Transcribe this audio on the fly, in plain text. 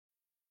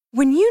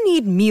When you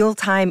need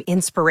mealtime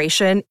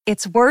inspiration,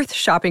 it's worth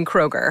shopping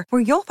Kroger,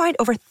 where you'll find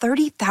over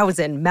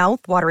 30,000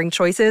 mouth-watering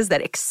choices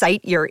that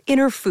excite your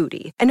inner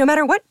foodie. And no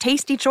matter what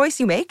tasty choice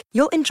you make,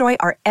 you'll enjoy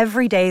our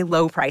everyday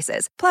low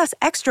prices, plus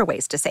extra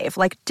ways to save,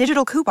 like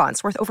digital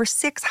coupons worth over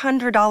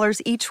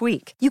 $600 each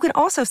week. You can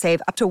also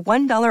save up to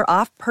 $1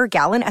 off per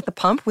gallon at the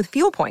pump with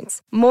fuel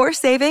points. More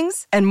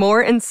savings and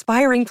more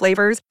inspiring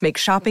flavors make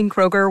shopping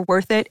Kroger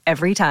worth it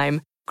every time.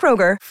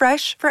 Kroger,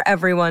 fresh for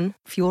everyone.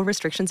 Fuel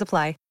restrictions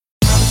apply.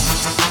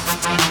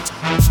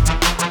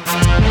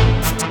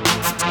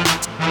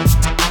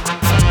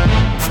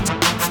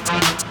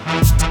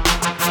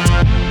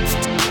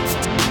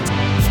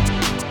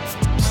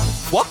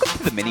 Welcome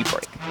to the Mini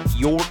Break,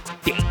 your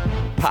daily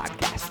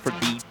podcast for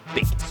the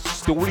biggest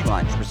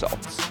storylines,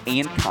 results,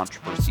 and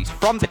controversies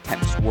from the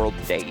tennis world.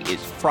 Today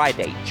is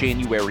Friday,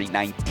 January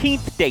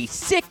 19th, day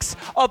 6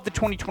 of the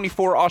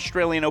 2024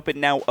 Australian Open,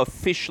 now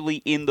officially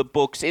in the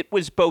books. It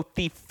was both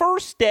the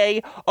first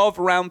day of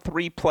round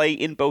 3 play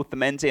in both the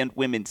men's and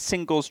women's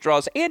singles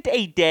draws, and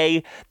a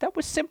day that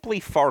was simply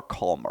far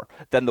calmer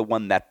than the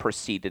one that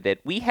preceded it.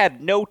 We had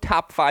no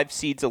top 5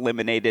 seeds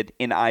eliminated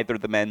in either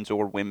the men's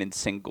or women's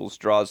singles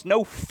draws,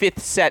 no 5th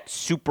set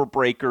super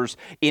breakers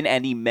in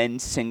any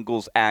men's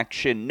singles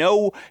action,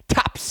 no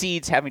top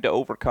seeds having to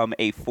overcome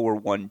a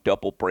 4-1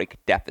 double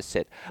break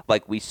deficit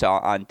like we saw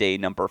on day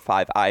number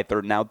 5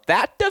 either. Now,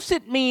 that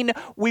doesn't mean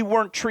we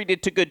weren't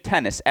treated to good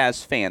tennis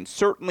as fans.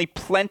 Certainly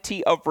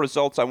plenty of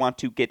results I want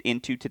to get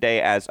into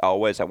today. As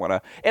always, I want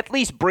to at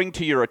least bring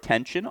to your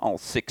attention all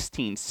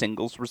 16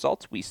 singles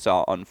results we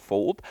saw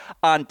unfold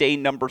on day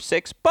number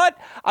 6, but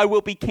I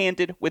will be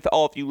candid with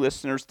all of you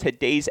listeners.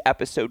 Today's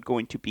episode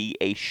going to be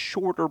a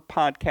shorter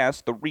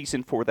podcast. The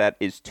reason for that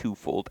is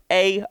twofold.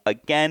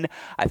 Again,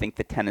 I think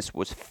the tennis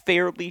was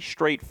fairly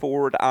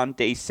straightforward on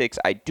day 6.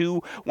 I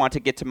do want to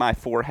get to my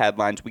 4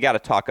 headlines. We got to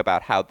talk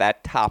about how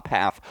that top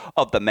half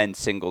of the men's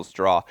singles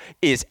draw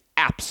is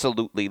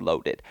absolutely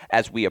loaded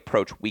as we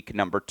approach week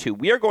number 2.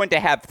 We are going to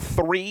have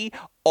 3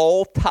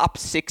 all top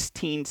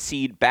 16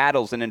 seed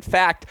battles. And in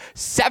fact,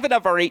 7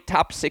 of our 8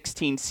 top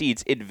 16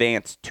 seeds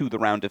advanced to the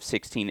round of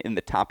 16 in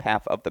the top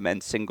half of the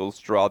men's singles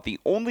draw. The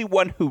only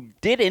one who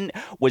didn't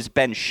was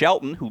Ben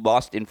Shelton, who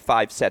lost in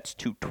 5 sets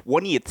to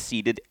 20th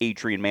seeded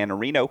Adrian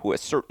Mannarino, who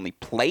has certainly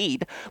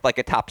played like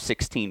a top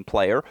 16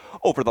 player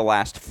over the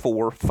last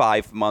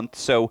 4-5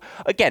 months. So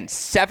again,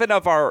 7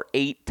 of our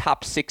 8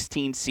 top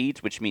 16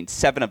 seeds, which means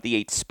 7 of the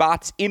 8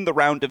 spots in the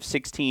round of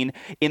 16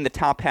 in the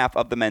top half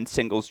of the men's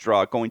singles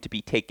draw, going to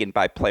be taken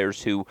by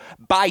players who,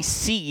 by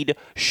seed,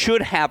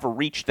 should have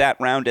reached that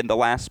round, and the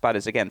last spot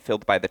is, again,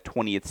 filled by the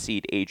 20th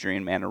seed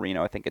Adrian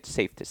Mannarino. I think it's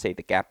safe to say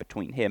the gap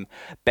between him,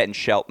 Ben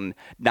Shelton,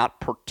 not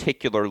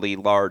particularly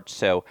large.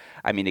 So,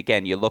 I mean,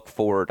 again, you look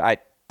forward,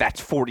 that's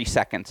 40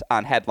 seconds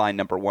on headline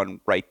number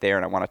 1 right there,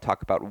 and I want to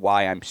talk about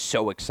why I'm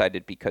so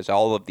excited, because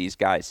all of these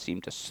guys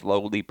seem to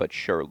slowly but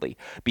surely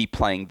be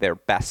playing their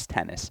best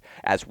tennis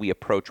as we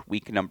approach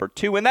week number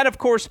 2. And then, of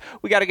course,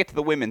 we got to get to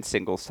the women's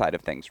singles side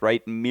of things,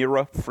 right?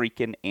 Mira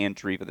freaking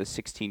Andreeva, the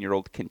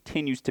 16-year-old,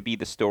 continues to be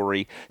the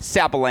story.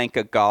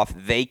 Sabalenka, Gauff,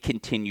 they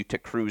continue to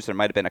cruise. There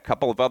might have been a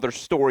couple of other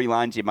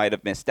storylines you might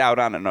have missed out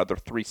on. Another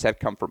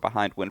 3-set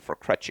come-from-behind win for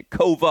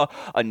Krejcikova.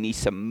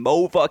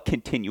 Anisimova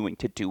continuing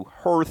to do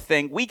her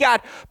thing. We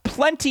got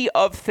plenty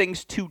of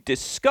things to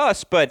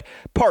discuss, but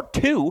part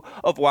 2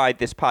 of why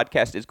this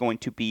podcast is going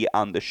to be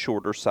on the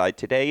shorter side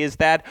today is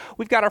that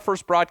we've got our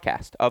first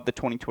broadcast of the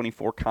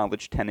 2024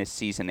 college tennis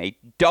season, a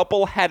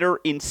doubleheader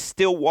in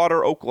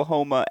Stillwater,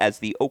 Oklahoma, as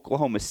the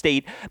Oklahoma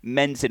State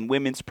men's and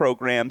women's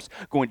programs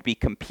going to be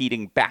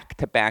competing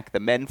back-to-back. The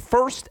men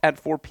first at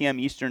 4 p.m.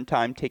 Eastern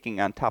Time,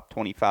 taking on top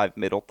 25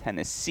 Middle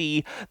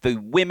Tennessee. The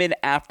women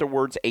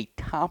afterwards, a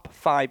top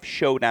 5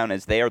 showdown,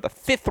 as they are the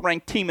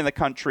 5th-ranked team in the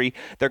country.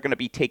 They're going to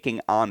be taking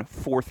on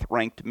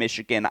 4th-ranked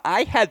Michigan.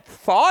 I had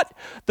thought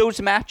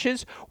those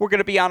matches were going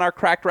to be on our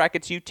Cracked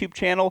Racquets YouTube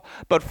channel,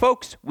 but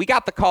folks, we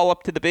got the call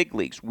up to the big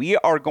leagues. We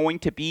are going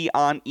to be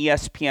on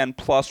ESPN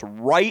Plus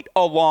right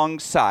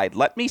alongside,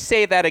 let me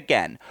say that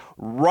again,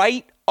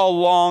 right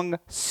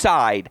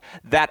alongside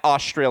that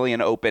Australian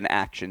Open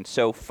action.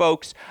 So,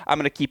 folks, I'm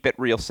going to keep it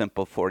real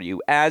simple for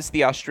you. As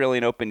the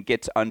Australian Open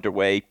gets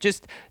underway,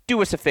 just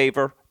do us a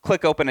favor.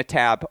 Click open a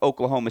tab,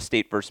 Oklahoma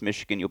State versus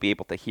Michigan. You'll be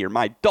able to hear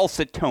my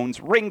dulcet tones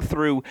ring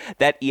through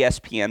that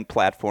ESPN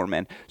platform,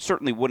 and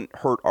certainly wouldn't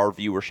hurt our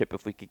viewership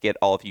if we could get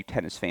all of you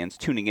tennis fans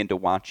tuning in to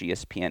watch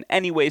ESPN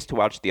anyways, to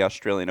watch the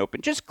Australian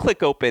Open. Just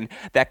click open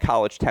that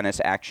college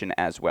tennis action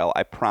as well.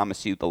 I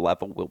promise you the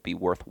level will be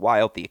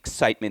worthwhile, the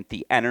excitement,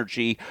 the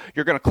energy.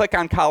 You're going to click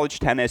on college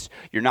tennis.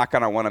 You're not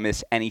going to want to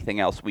miss anything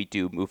else we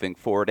do moving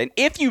forward. And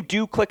if you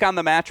do click on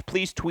the match,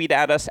 please tweet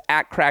at us,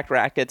 at Cracked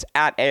Racquets,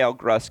 at A.L.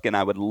 Gruskin.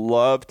 I would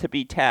love to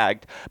be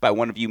tagged by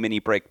one of you Mini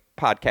Break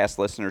podcast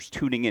listeners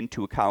tuning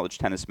into a college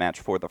tennis match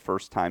for the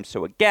first time.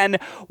 So again,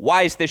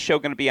 why is this show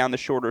going to be on the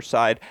shorter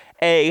side?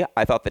 I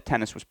thought the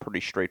tennis was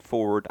pretty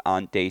straightforward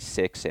on day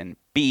 6, and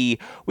B,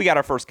 we got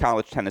our first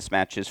college tennis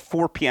matches,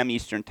 4 p.m.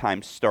 Eastern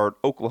time start,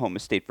 Oklahoma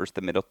State versus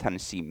the Middle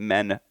Tennessee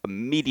men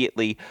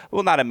immediately.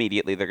 Well, not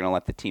immediately. They're going to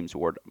let the teams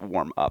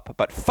warm up,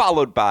 but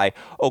followed by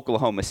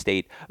Oklahoma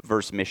State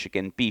versus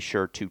Michigan. Be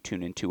sure to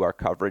tune into our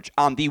coverage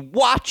on the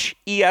Watch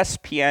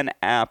ESPN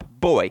app.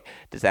 Boy,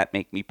 does that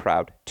make me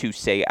proud to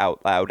say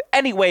out loud.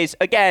 Anyways,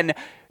 again,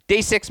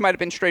 Day 6 might have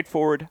been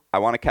straightforward. I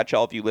want to catch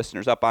all of you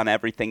listeners up on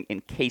everything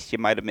in case you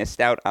might have missed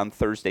out on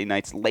Thursday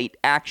night's late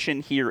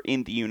action here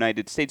in the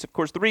United States. Of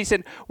course, the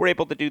reason we're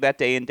able to do that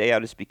day in, day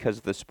out is because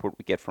of the support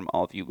we get from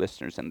all of you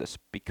listeners, and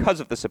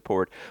because of the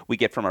support we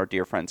get from our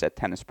dear friends at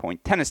Tennis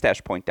Point,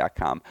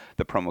 tennis-point.com.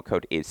 The promo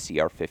code is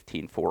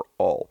CR15 for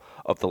all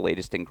of the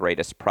latest and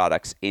greatest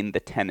products in the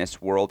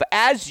tennis world.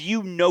 As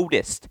you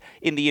noticed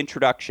in the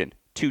introduction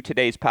to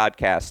today's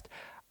podcast,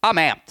 I'm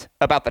amped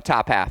about the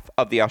top half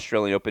of the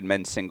Australian Open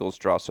men's singles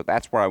draw, so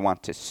that's where I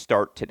want to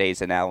start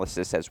today's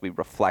analysis as we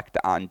reflect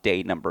on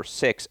day number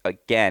 6.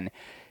 Again,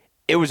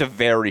 it was a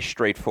very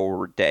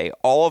straightforward day.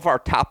 All of our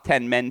top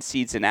 10 men's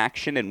seeds in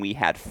action, and we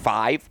had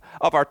 5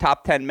 of our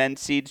top 10 men's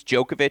seeds,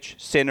 Djokovic,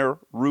 Sinner,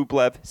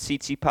 Rublev,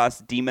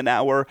 Tsitsipas, de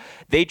Minaur,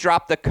 they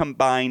dropped a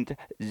combined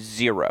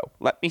 0.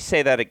 Let me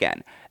say that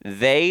again.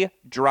 They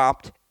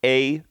dropped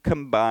a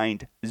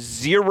combined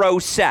 0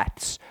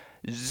 sets.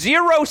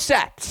 0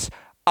 sets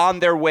on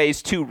their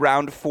ways to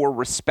round 4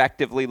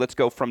 respectively. Let's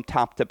go from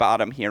top to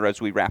bottom here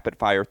as we rapid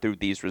fire through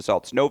these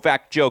results.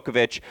 Novak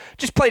Djokovic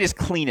just played his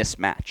cleanest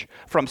match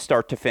from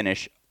start to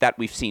finish that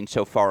we've seen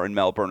so far in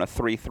Melbourne. A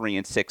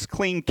 3-3-6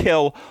 clean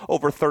kill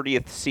over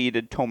 30th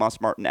seeded Tomas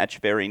Martin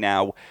Etcheverry.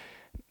 Now,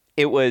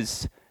 it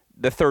was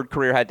the third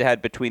career head-to-head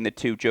between the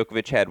two.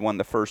 Djokovic had won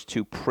the first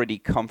 2 pretty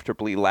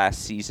comfortably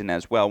last season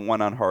as well.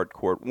 1 on hard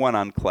court, 1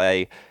 on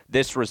clay.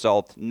 This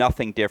result,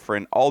 nothing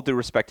different. All due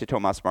respect to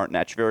Tomas Martin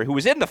Etcheverry, who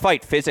was in the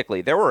fight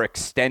physically. There were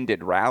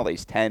extended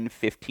rallies, 10,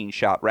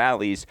 15-shot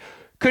rallies.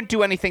 Couldn't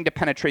do anything to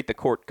penetrate the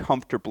court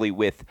comfortably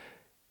with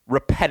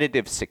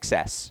repetitive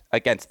success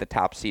against the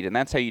top seed, and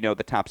that's how you know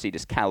the top seed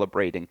is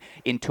calibrating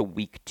into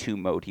week 2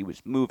 mode. He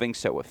was moving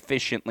so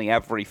efficiently,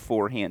 every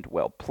forehand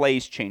well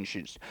placed,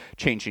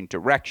 changing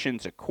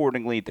directions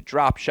accordingly, the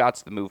drop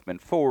shots, the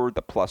movement forward,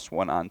 the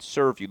 +1 on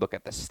serve. You look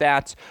at the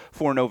stats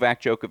for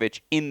Novak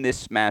Djokovic in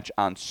this match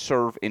on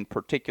serve in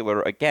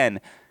particular. Again,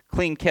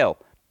 clean kill.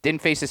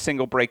 Didn't face a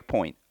single break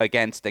point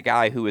against a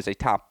guy who is a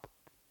top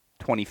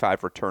 25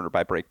 returner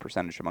by break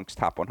percentage amongst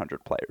top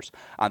 100 players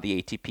on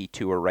the ATP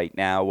Tour right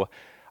now.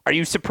 Are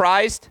you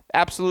surprised?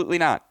 Absolutely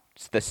not.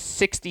 It's the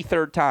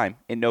 63rd time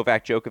in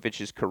Novak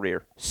Djokovic's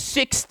career.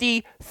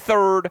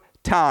 63rd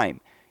time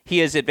he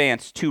has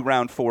advanced to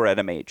round 4 at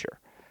a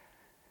major.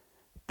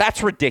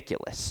 That's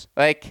ridiculous.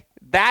 Like,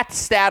 that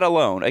stat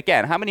alone.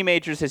 Again, how many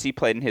majors has he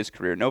played in his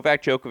career?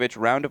 Novak Djokovic,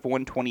 round of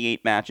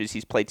 128 matches.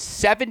 He's played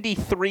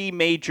 73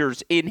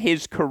 majors in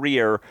his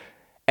career,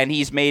 and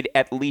he's made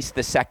at least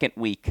the second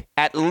week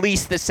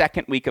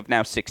of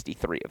now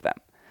 63 of them.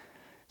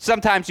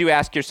 Sometimes you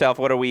ask yourself,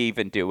 what are we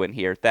even doing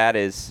here? That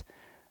is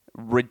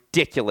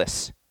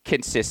ridiculous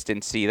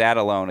consistency. That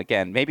alone,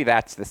 again, maybe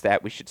that's the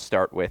stat we should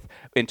start with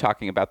in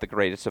talking about the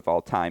greatest of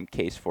all time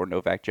case for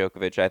Novak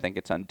Djokovic. I think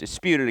it's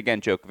undisputed. Again,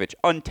 Djokovic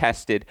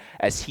untested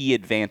as he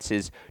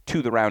advances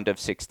to the round of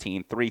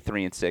 16,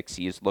 3-3-6.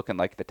 He is looking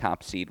like the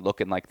top seed,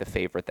 looking like the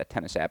favorite that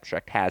Tennis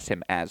Abstract has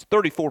him as.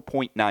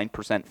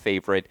 34.9%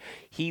 favorite.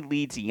 He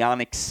leads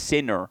Jannik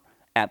Sinner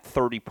at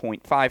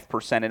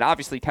 30.5%. And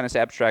obviously, Tennis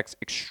Abstract's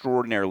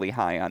extraordinarily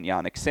high on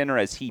Jannik Sinner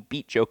as he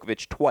beat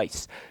Djokovic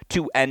twice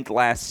to end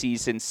last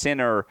season.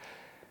 Sinner,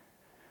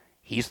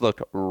 he's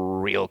looked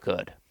real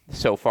good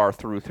so far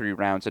through 3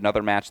 rounds.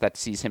 Another match that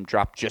sees him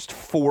drop just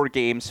 4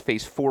 games,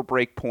 face 4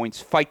 break points,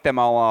 fight them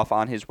all off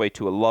on his way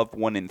to a love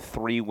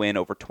 1-3 win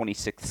over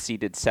 26th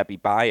seeded Sebi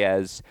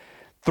Baez.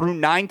 Through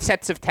 9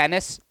 sets of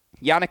tennis,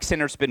 Jannik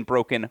Sinner's been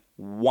broken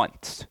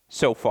once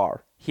so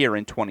far here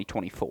in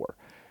 2024.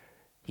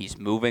 He's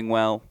moving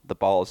well. The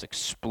ball is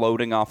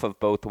exploding off of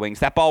both wings.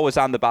 That ball was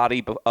on the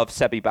body of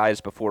Sebi Baez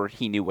before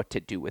he knew what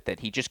to do with it.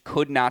 He just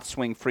could not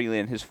swing freely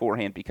in his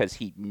forehand because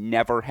he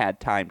never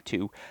had time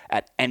to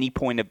at any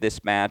point of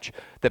this match.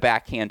 The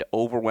backhand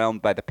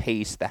overwhelmed by the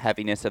pace, the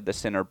heaviness of the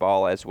Sinner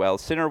ball as well.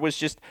 Sinner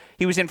was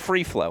he was in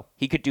free flow.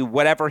 He could do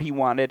whatever he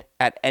wanted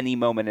at any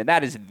moment, and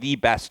that is the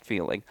best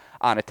feeling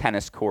on a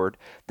tennis court.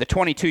 The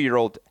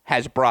 22-year-old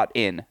has brought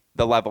in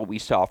the level we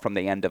saw from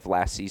the end of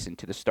last season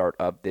to the start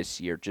of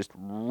this year, just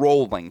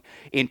rolling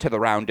into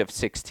the round of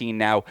 16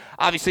 now.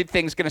 Obviously,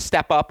 things going to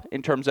step up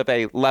in terms of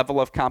a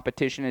level of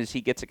competition as he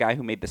gets a guy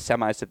who made the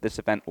semis of this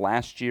event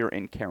last year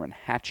in Karen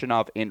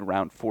Khachanov in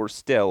round 4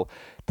 still.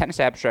 Tennis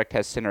Abstract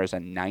has Sinner as a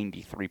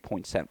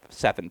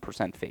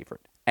 93.7%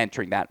 favorite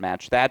entering that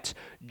match. That's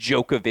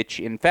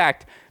Djokovic. In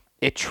fact,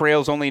 it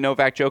trails only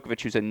Novak Djokovic,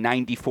 who's a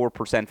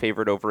 94%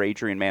 favorite over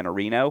Adrian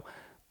Mannarino.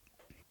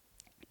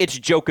 It's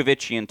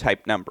Djokovician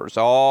type numbers.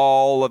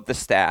 All of the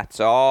stats,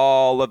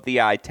 all of the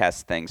eye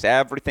test things,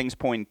 everything's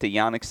pointing to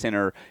Jannik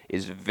Sinner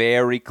is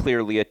very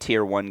clearly a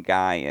tier 1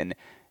 guy. And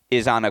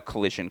is on a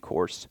collision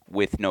course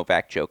with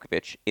Novak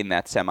Djokovic in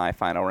that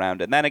semifinal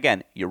round. And then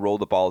again, you roll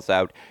the balls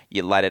out,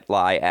 you let it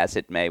lie as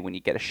it may when you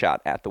get a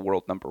shot at the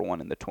world number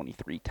one and the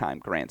 23-time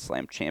Grand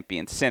Slam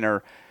champion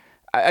Sinner.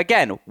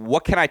 Again,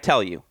 what can I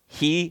tell you?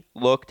 He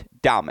looked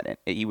dominant.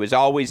 He was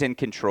always in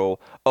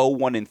control.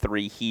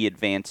 0-1-3, he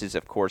advances,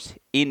 of course,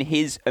 in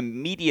his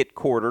immediate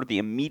quarter, the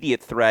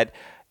immediate threat.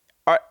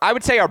 I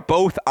would say are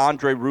both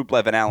Andre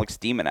Rublev and Alex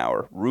de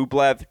Minaur.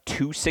 Rublev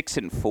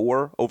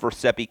 2-6-4 over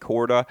Sebi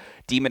Korda.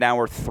 De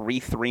Minaur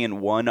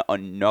 3-3-1,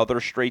 another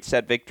straight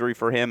set victory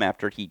for him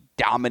after he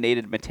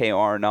dominated Matteo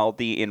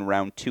Arnaldi in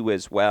round 2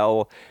 as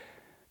well.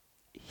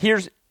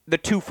 Here's the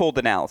twofold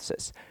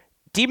analysis.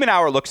 De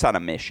Minaur looks on a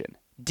mission.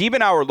 De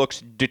Minaur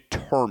looks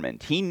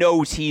determined. He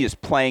knows he is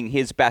playing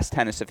his best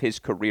tennis of his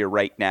career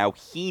right now.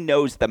 He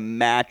knows the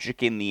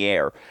magic in the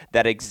air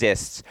that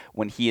exists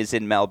when he is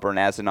in Melbourne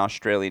as an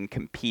Australian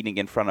competing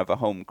in front of a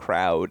home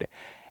crowd.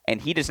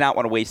 And he does not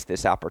want to waste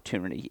this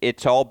opportunity.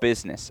 It's all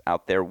business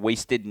out there.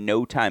 Wasted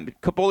no time.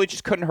 Cobolli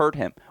just couldn't hurt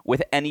him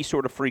with any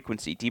sort of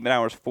frequency. De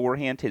Minaur's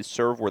forehand, his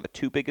serve were the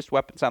two biggest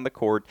weapons on the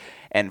court.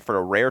 And for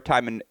a rare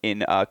time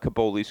in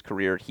Cobolli's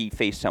career, he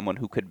faced someone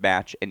who could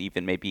match and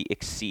even maybe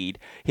exceed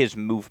his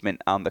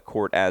movement on the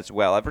court as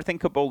well. Everything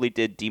Cobolli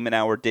did, De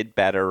Minaur did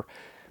better.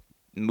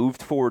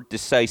 Moved forward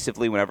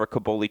decisively whenever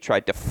Cobolli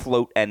tried to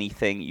float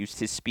anything. Used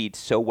his speed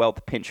so well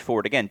to pinch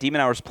forward. Again, De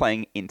Minaur's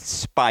playing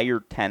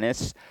inspired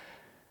tennis.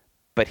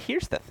 But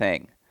here's the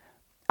thing.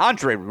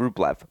 Andre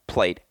Rublev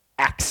played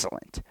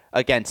excellent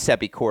against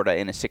Sebi Korda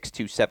in a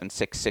 6-2,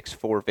 7-6,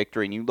 6-4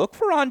 victory. And you look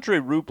for Andre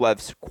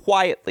Rublev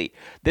quietly.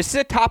 This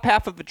is a top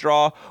half of the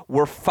draw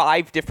where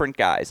 5 different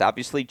guys,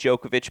 obviously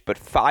Djokovic, but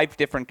 5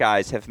 different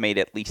guys have made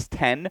at least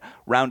 10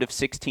 round of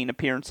 16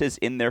 appearances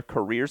in their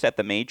careers at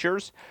the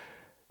majors.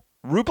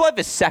 Rublev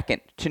is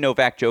second to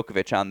Novak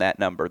Djokovic on that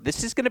number.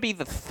 This is going to be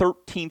the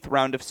 13th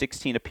round of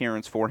 16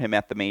 appearance for him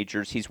at the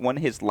majors. He's won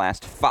his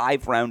last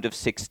 5 round of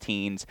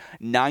 16s,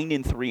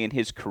 9-3 in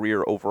his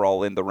career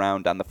overall in the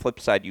round. On the flip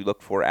side, you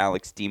look for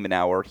Alex de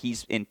Minaur.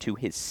 He's into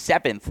his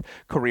 7th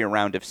career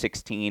round of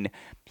 16.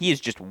 He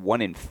is just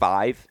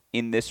 1-5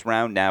 in this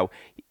round. Now,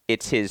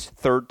 it's his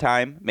 3rd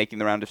time making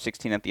the round of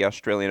 16 at the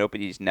Australian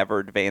Open. He's never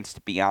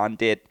advanced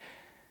beyond it.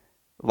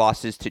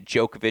 Losses to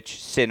Djokovic,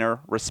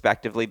 Sinner,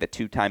 respectively, the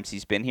 2 times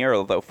he's been here,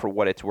 although for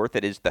what it's worth,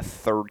 it is the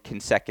 3rd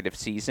consecutive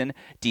season.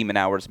 De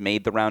Minaur's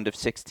made the round of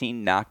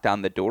 16, knocked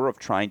on the door of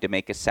trying to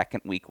make a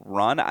second-week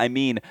run. I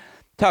mean,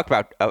 talk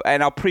about,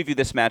 and I'll preview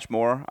this match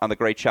more on the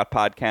Great Shot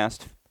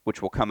podcast,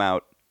 which will come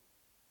out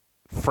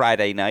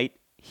Friday night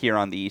here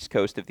on the East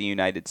Coast of the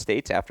United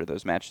States after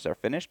those matches are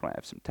finished, when I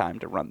have some time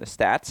to run the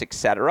stats,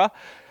 etc.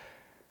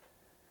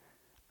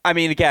 I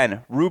mean,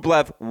 again,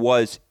 Rublev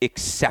was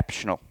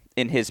exceptional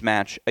in his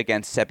match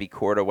against Sebi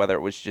Korda, whether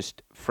it was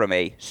just from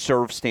a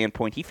serve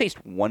standpoint. He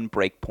faced 1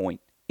 break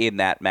point in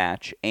that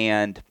match.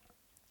 And,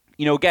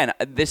 you know, again,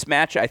 this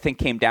match I think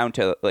came down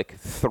to like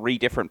 3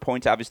 different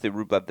points. Obviously,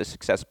 Rublev, the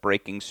success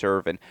breaking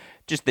serve and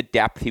just the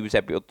depth he was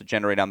able to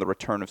generate on the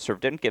return of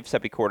serve didn't give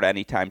Sebi Korda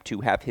any time to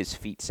have his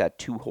feet set,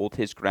 to hold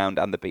his ground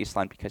on the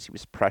baseline because he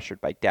was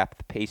pressured by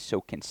depth, pace so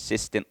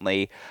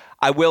consistently.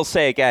 I will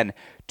say again,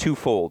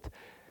 twofold.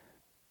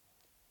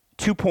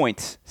 2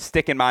 points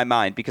stick in my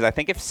mind because I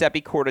think if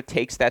Sebi Korda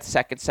takes that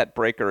second set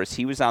breaker as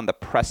he was on the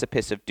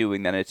precipice of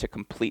doing, then it's a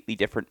completely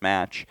different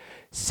match.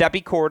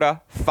 Sebi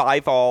Korda,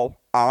 5-all,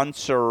 on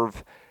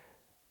serve,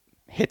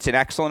 hits an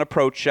excellent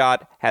approach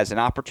shot, has an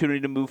opportunity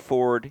to move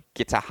forward,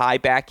 gets a high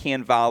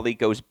backhand volley,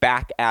 goes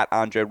back at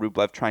Andre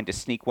Rublev trying to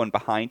sneak one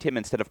behind him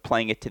instead of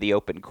playing it to the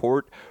open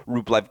court.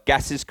 Rublev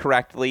guesses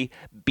correctly,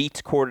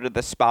 beats Korda to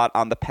the spot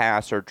on the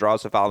pass or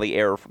draws a volley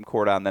error from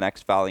Korda on the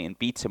next volley and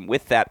beats him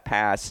with that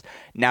pass.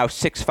 Now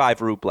 6-5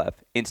 Rublev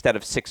instead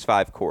of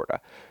 6-5 Korda.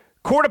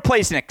 Korda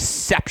plays an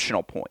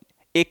exceptional point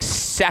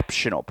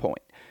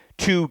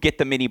to get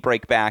the mini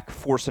break back,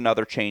 force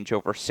another change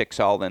over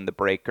 6-all in the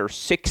breaker.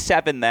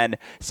 6-7 then,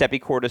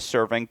 Sebi Korda's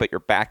serving, but you're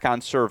back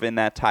on serve in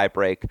that tie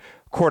break.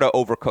 Korda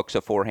overcooks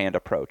a forehand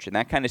approach, and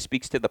that kind of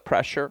speaks to the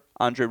pressure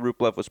Andre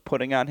Rublev was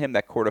putting on him,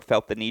 that Korda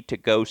felt the need to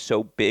go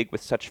so big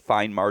with such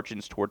fine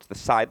margins towards the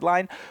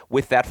sideline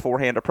with that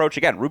forehand approach.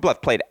 Again,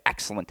 Rublev played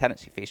excellent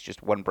tennis. He faced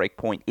just 1 break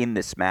point in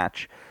this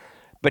match,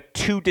 but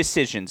 2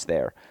 decisions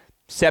there.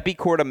 Sebi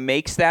Korda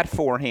makes that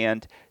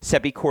forehand.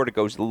 Sebi Korda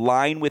goes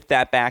line with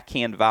that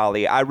backhand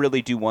volley. I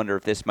really do wonder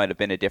if this might have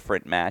been a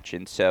different match.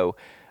 And so,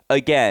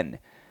 again,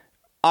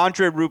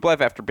 Andre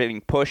Rublev, after being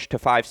pushed to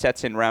 5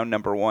 sets in round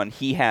number 1,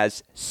 he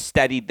has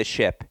steadied the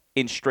ship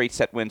in straight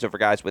set wins over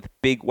guys with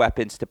big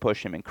weapons to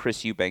push him, and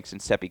Chris Eubanks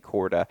and Sebi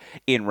Korda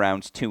in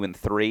rounds 2 and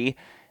 3.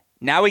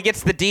 Now he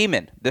gets the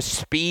demon, the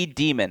speed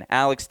demon,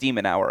 Alex de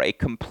Minaur, a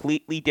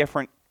completely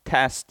different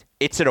test.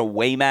 It's an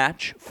away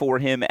match for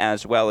him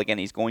as well. Again,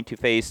 he's going to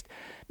face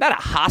not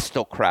a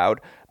hostile crowd,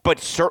 but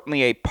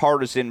certainly a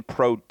partisan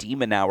pro-de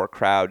Minaur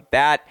crowd.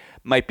 That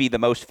might be the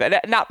most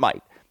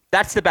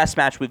that's the best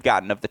match we've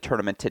gotten of the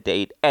tournament to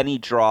date. Any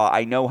draw.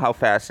 I know how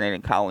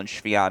fascinating Colin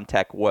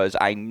Swiatek was.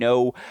 I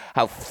know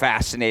how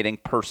fascinating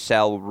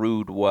Purcell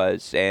Ruud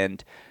was.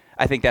 And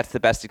I think that's the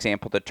best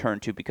example to turn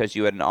to because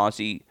you had an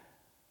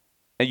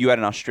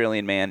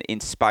Australian man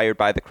inspired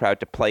by the crowd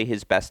to play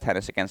his best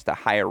tennis against a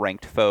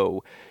higher-ranked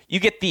foe. You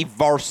get the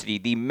varsity,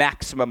 the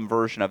maximum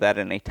version of that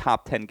in a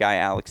top 10 guy,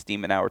 Alex de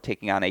Minaur,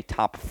 taking on a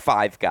top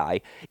 5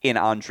 guy in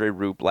Andrei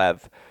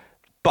Rublev.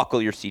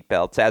 Buckle your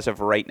seatbelts. As of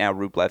right now,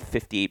 Rublev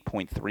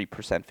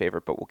 58.3%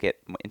 favorite, but we'll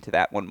get into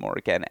that one more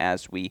again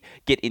as we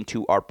get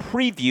into our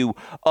preview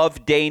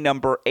of day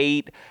number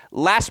 8.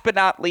 Last but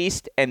not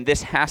least, and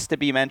this has to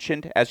be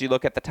mentioned as you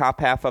look at the top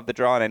half of the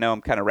draw, and I know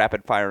I'm kind of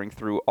rapid-firing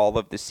through all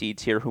of the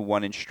seeds here who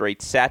won in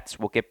straight sets.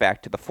 We'll get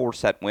back to the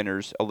 4-set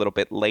winners a little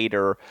bit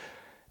later,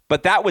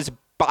 but that was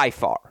by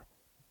far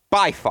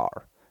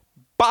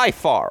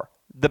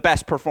the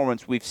best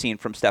performance we've seen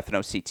from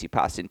Stefanos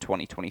Tsitsipas in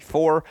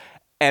 2024.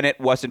 And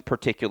it wasn't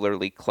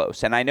particularly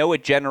close. And I know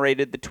it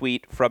generated the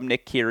tweet from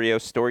Nick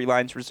Kyrgios,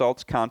 storylines,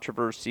 results,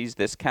 controversies.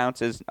 This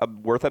counts as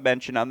worth a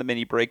mention on the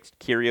mini break.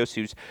 Kyrgios,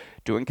 who's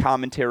doing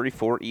commentary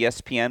for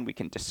ESPN. We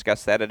can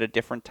discuss that at a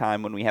different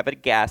time when we have a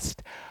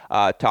guest.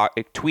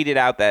 Tweeted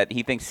out that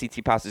he thinks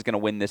Tsitsipas is going to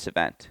win this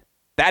event.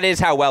 That is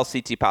how well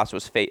Tsitsipas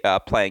was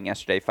playing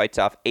yesterday. Fights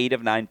off 8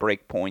 of 9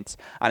 break points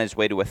on his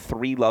way to a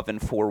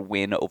 3-4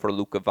 win over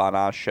Luka Van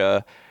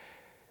Assche.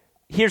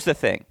 Here's the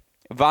thing.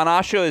 Van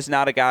Assche is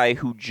not a guy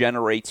who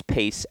generates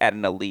pace at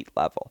an elite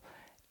level.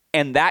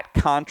 And that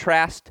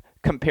contrast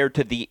compared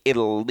to the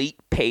elite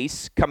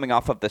pace coming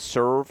off of the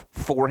serve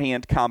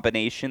forehand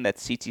combination that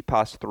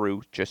Tsitsipas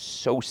threw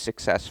just so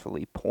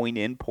successfully, point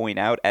in, point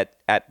out at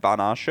Van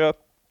Assche.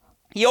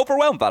 He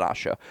overwhelmed Van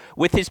Assche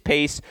with his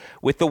pace,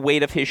 with the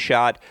weight of his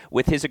shot,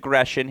 with his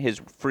aggression, his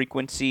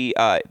frequency,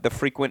 the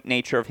frequent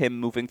nature of him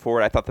moving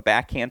forward. I thought the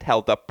backhand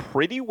held up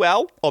pretty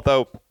well,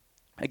 although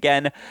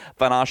again,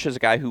 Van Assche is a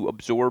guy who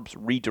absorbs,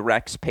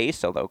 redirects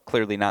pace, although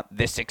clearly not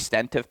this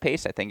extent of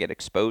pace. I think it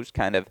exposed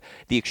kind of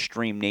the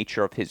extreme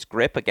nature of his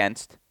grip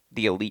against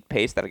the elite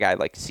pace that a guy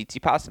like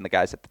Tsitsipas and the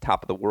guys at the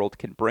top of the world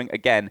can bring.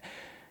 Again,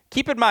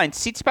 keep in mind,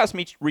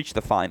 Tsitsipas reached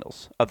the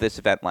finals of this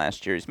event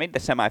last year. He's made the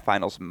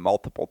semifinals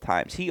multiple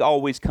times. He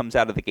always comes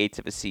out of the gates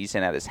of a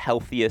season at his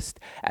healthiest,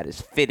 at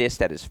his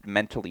fittest, at his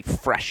mentally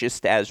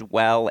freshest as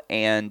well,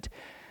 and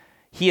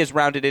he has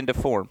rounded into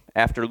form.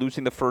 After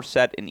losing the first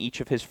set in each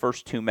of his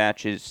first 2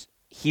 matches,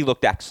 he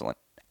looked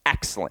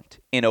excellent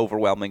in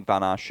overwhelming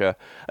Van Assche.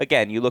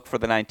 Again, you look for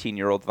the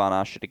 19-year-old Van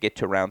Assche to get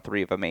to round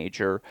 3 of a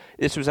major.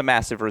 This was a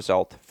massive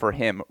result for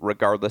him,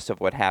 regardless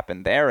of what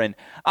happened there. And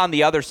on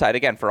the other side,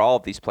 again, for all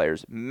of these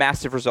players,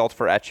 massive result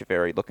for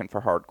Etcheverry, looking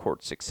for hard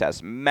court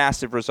success.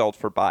 Massive result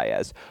for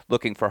Baez,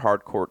 looking for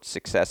hard court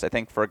success. I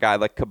think for a guy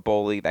like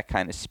Caboli, that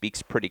kind of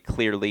speaks pretty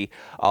clearly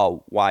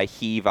why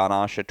he, Van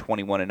Assche,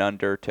 21 and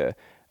under, to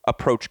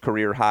approach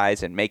career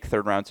highs and make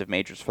third rounds of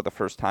majors for the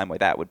first time, why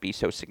that would be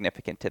so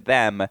significant to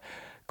them.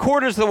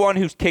 Korda's the one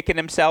who's kicking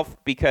himself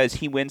because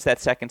he wins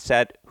that second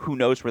set. Who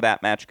knows where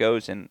that match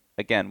goes? And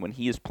again, when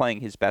he is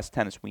playing his best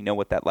tennis, we know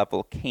what that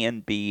level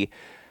can be.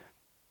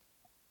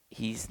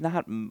 He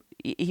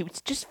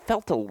just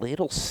felt a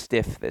little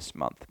stiff this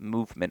month,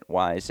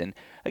 movement-wise. And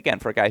again,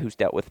 for a guy who's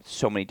dealt with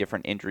so many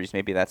different injuries,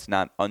 maybe that's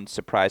not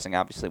unsurprising.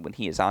 Obviously, when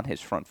he is on his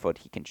front foot,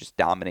 he can just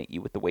dominate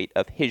you with the weight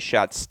of his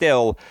shot.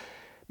 Still,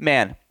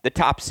 man, the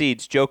top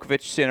seeds,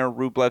 Djokovic, Sinner,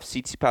 Rublev,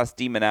 Tsitsipas,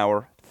 de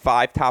Minaur,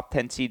 5 top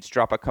 10 seeds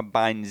drop a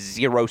combined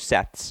 0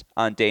 sets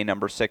on day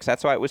number 6.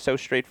 That's why it was so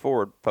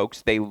straightforward,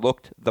 folks. They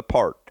looked the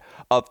part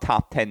of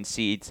top 10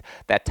 seeds,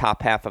 that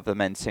top half of the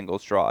men's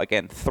singles draw.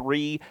 Again,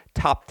 3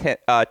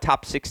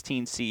 top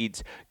 16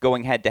 seeds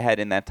going head-to-head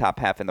in that top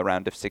half in the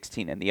round of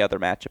 16, and the other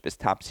matchup is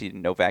top-seeded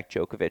Novak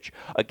Djokovic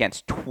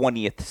against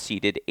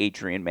 20th-seeded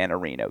Adrian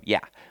Mannarino. Yeah,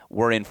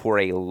 we're in for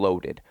a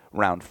loaded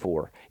round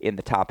 4 in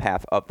the top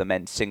half of the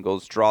men's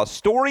singles draw.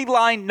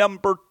 Storyline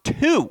number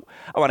 2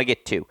 I want to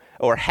get to,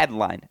 or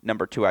headline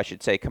number 2, I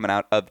should say, coming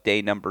out of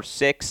day number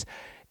 6.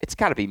 It's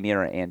got to be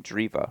Mira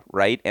Andreeva,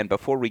 right? And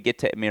before we get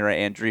to Mira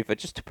Andreeva,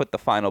 just to put the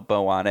final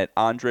bow on it,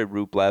 Andrei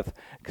Rublev,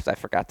 because I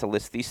forgot to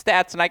list these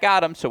stats, and I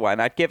got them, so why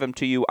not give them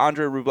to you?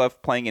 Andrei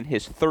Rublev playing in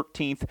his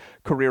 13th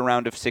career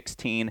round of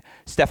 16.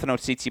 Stefanos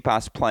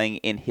Tsitsipas playing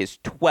in his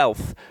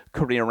 12th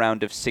career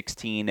round of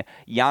 16.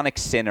 Jannik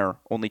Sinner,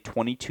 only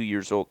 22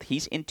 years old.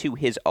 He's into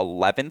his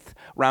 11th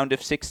round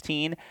of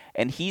 16,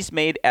 and he's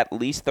made at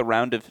least the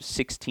round of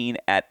 16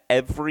 at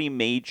every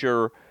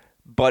major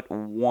but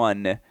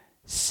one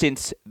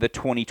since the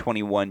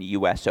 2021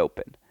 U.S.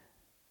 Open.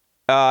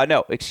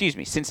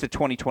 Since the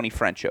 2020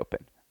 French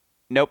Open.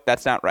 Nope,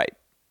 that's not right.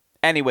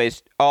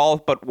 Anyways, all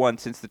but one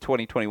since the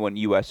 2021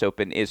 U.S.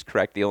 Open is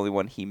correct. The only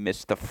one he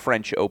missed the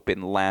French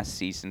Open last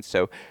season.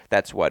 So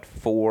that's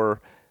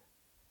 4,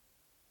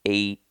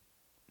 8,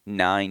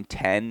 9,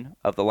 10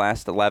 of the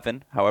last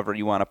 11, however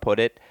you want to put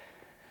it.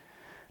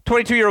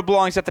 22-year-old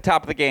belongs at the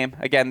top of the game.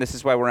 Again, this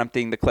is why we're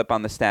emptying the clip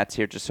on the stats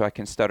here, just so I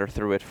can stutter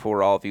through it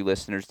for all of you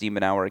listeners. de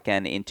Minaur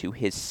again into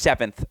his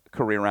 7th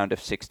career round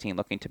of 16,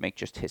 looking to make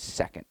just his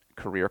 2nd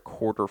career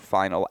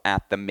quarterfinal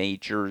at the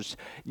majors.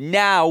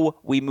 Now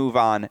we move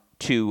on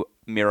to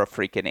Mira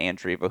freaking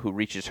Andreeva, who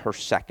reaches her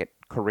 2nd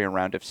career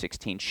round of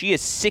 16. She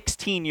is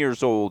 16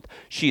 years old.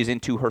 She is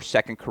into her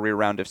second career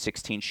round of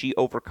 16. She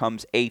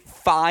overcomes a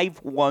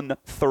 5-1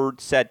 third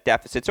set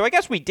deficit. So I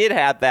guess we did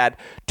have that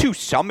to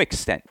some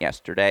extent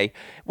yesterday. It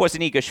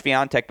wasn't Iga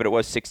Swiatek, but it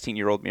was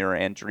 16-year-old Mira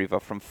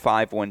Andreeva from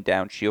 5-1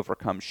 down. She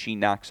overcomes. She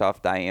knocks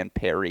off Diane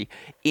Parry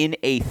in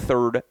a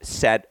third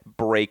set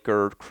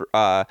breaker.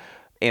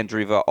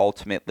 Andreeva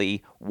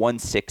ultimately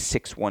 1-6,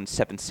 6-1,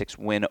 7-6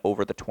 win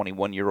over the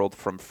 21-year-old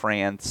from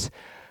France.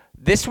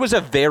 This was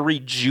a very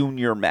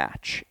junior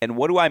match. And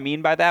what do I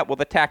mean by that? Well,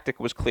 the tactic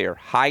was clear.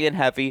 High and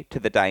heavy to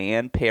the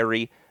Diane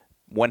Parry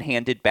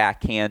one-handed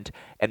backhand,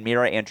 and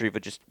Mira Andreeva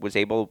just was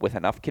able, with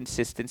enough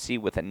consistency,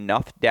 with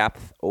enough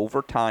depth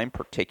over time,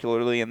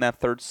 particularly in that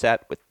third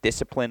set, with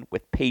discipline,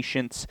 with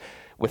patience,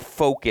 with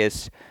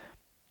focus,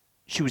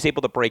 she was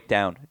able to break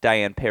down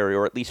Diane Parry,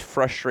 or at least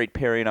frustrate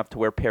Parry enough to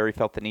where Parry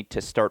felt the need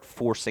to start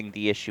forcing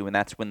the issue, and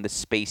that's when the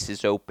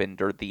spaces opened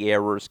or the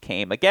errors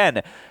came.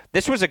 Again,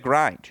 this was a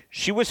grind.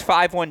 She was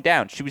 5-1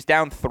 down. She was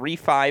down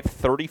 3-5,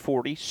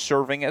 30-40,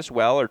 serving as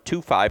well, or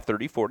 2-5,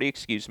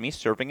 30-40,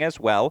 serving as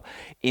well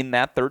in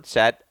that third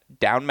set,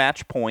 down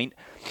match point,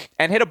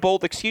 and hit a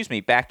bold,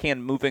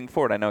 backhand moving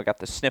forward. I know I got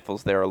the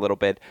sniffles there a little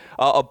bit.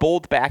 A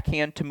bold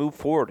backhand to move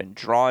forward and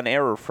draw an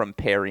error from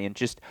Parry and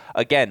just,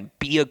 again,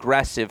 be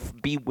aggressive,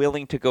 be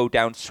willing to go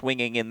down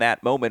swinging in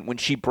that moment when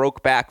she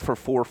broke back for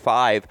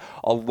 4-5,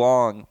 a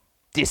long,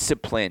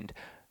 disciplined,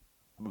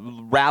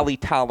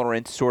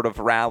 rally-tolerant sort of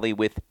rally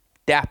with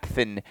depth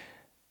and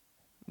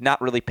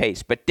not really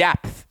pace, but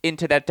depth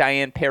into that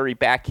Diane Parry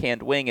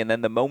backhand wing. And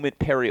then the moment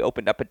Parry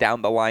opened up a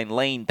down-the-line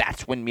lane,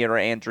 that's when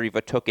Mira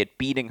Andreeva took it,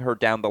 beating her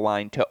down the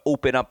line to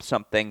open up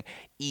something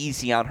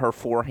easy on her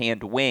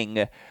forehand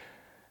wing.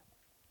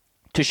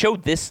 To show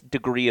this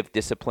degree of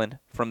discipline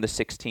from the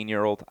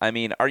 16-year-old, I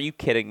mean, are you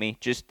kidding me?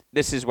 Just,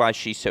 this is why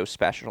she's so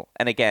special.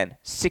 And again,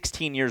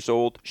 16 years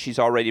old, she's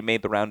already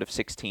made the round of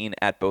 16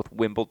 at both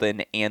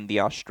Wimbledon and the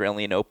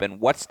Australian Open.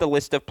 What's the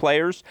list of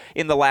players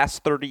in the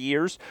last 30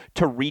 years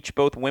to reach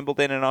both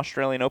Wimbledon and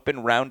Australian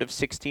Open round of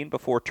 16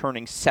 before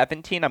turning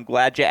 17? I'm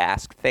glad you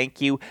asked. Thank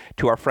you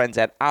to our friends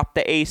at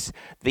OptaAce.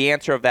 The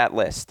answer of that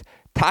list: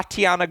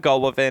 Tatiana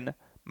Golovin,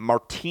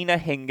 Martina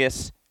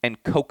Hingis,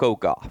 and Coco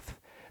Gauff.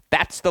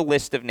 That's the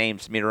list of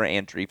names Mira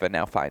Andreeva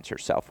now finds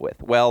herself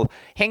with. Well,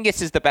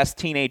 Hingis is the best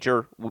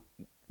teenager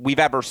we've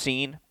ever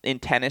seen in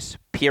tennis,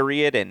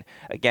 period. And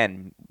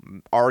again,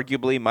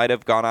 arguably might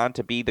have gone on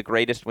to be the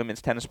greatest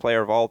women's tennis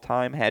player of all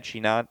time had she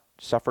not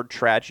suffered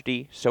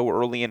tragedy so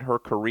early in her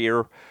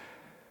career.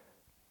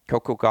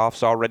 Coco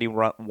Gauff's already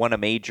won a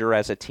major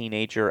as a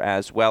teenager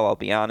as well. I'll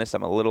be honest,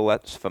 I'm a little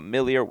less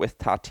familiar with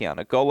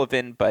Tatiana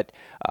Golovin, but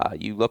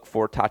you look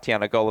for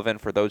Tatiana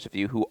Golovin. For those of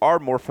you who are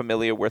more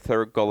familiar with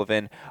her,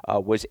 Golovin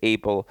was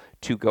able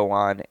to go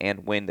on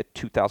and win the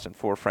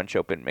 2004 French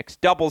Open mixed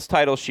doubles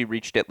title. She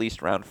reached at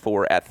least round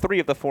 4 at 3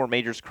 of the 4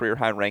 majors, career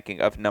high ranking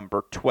of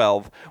number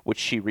 12, which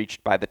she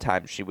reached by the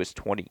time she was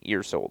 20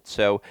 years old.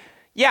 So,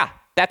 yeah,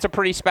 that's a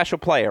pretty special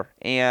player.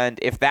 And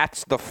if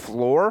that's the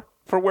floor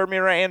for where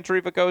Mira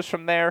Andreeva goes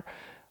from there,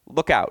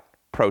 look out,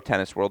 pro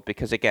tennis world,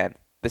 because again,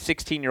 the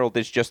 16-year-old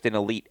is just an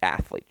elite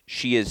athlete.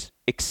 She is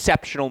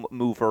exceptional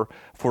mover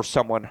for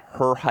someone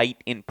her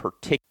height in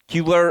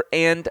particular,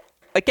 and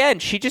again,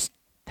 she just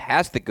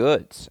has the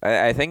goods.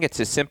 I think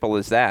it's as simple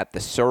as that. The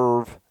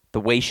serve, the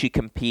way she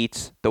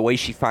competes, the way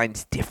she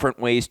finds different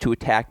ways to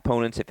attack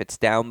opponents, if it's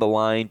down the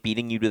line,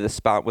 beating you to the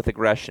spot with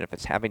aggression, if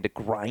it's having to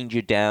grind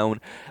you down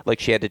like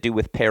she had to do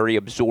with Parry,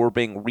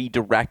 absorbing,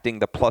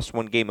 redirecting the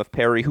 +1 game of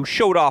Parry, who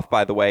showed off,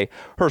 by the way,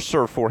 her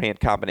serve-forehand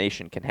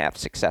combination can have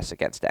success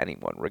against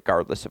anyone,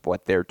 regardless of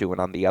what they're doing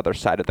on the other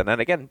side of the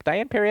net. Again,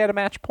 Diane Parry had a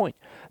match point.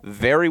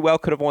 Very well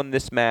could have won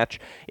this match.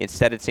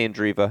 Instead, it's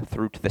Andreeva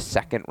through to the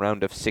second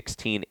round of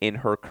 16 in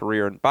her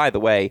career. And by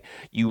the way,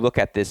 you look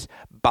at this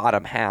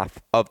bottom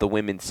half of the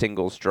women's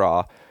singles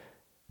draw.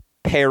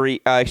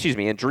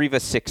 Andreeva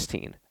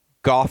 16,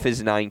 Gauff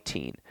is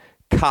 19,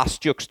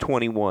 Kostyuk's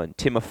 21,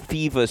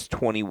 Timofeeva's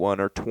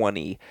 21 or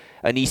 20,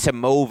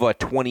 Anisimova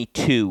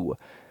 22.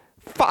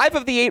 5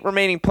 of the 8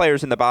 remaining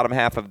players in the bottom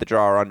half of the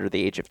draw are under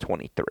the age of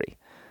 23.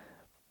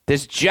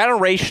 This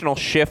generational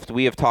shift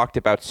we have talked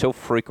about so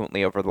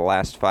frequently over the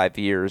last 5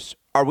 years,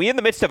 are we in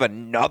the midst of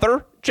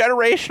another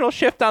generational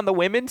shift on the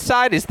women's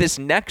side? Is this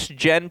next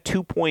gen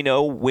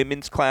 2.0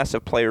 women's class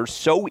of players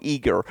so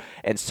eager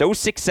and so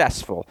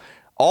successful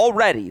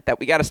already that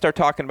we got to start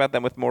talking about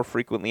them with more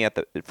frequency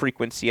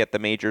at the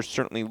majors?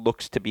 Certainly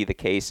looks to be the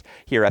case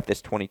here at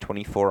this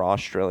 2024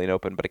 Australian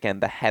Open. But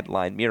again, the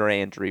headline, Mira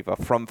Andreeva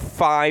from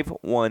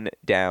 5-1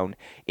 down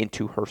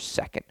into her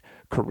second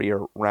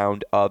career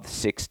round of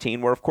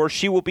 16, where of course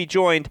she will be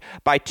joined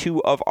by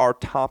 2 of our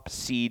top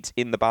seeds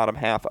in the bottom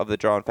half of the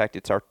draw. In fact,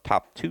 it's our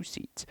top 2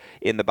 seeds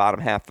in the bottom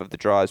half of the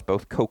draw, as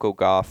both Coco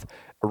Gauff,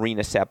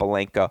 Aryna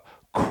Sabalenka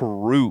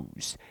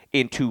cruise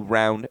into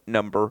round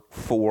number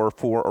 4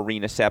 for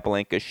Aryna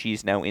Sabalenka.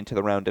 She's now into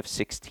the round of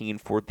 16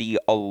 for the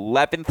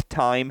 11th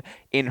time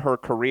in her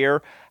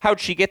career. How'd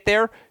she get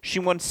there? She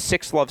won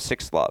 6-love,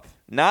 6-love.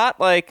 Not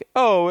like,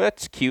 oh,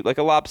 that's cute, like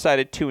a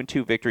lopsided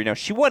 2-2 victory. No,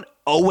 she won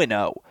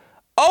 0-0.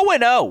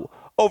 0-0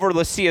 over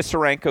Lucia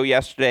Sarenko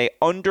yesterday,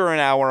 under an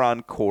hour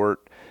on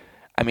court.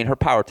 I mean, her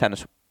power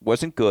tennis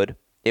wasn't good.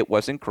 It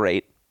wasn't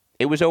great.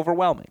 It was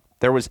overwhelming.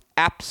 There was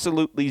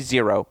absolutely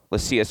zero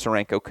Lucia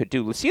Sarenko could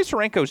do. Lucia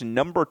Sarenko's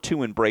number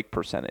 2 in break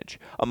percentage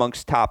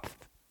amongst top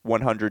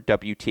 100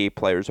 WTA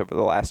players over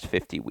the last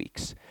 50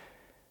 weeks.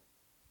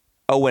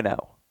 0-0.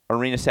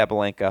 Aryna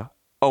Sabalenka,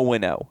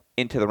 0-0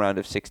 into the round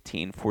of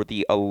 16 for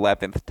the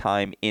 11th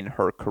time in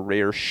her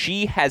career.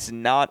 She has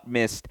not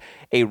missed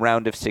a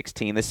round of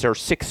 16. This is her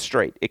 6th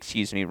straight,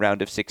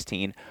 round of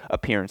 16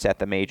 appearance at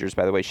the majors.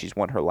 By the way, she's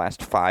won her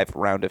last 5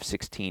 round of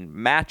 16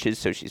 matches,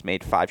 so she's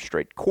made 5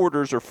 straight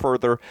quarters or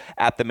further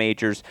at the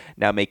majors.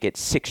 Now make it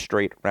 6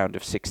 straight round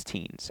of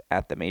 16s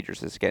at the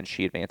majors. As again,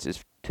 she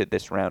advances to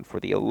this round for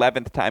the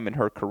 11th time in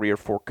her career.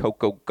 For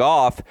Coco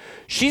Gauff,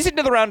 she's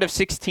into the round of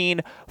 16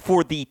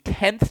 for the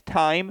 10th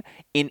time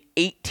in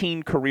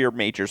 18 career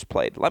majors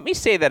played. Let me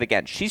say that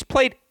again. She's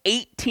played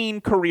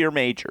 18 career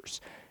majors,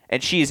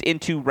 and she is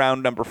into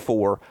round number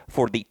 4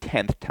 for the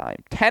 10th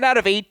time. 10 out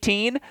of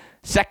 18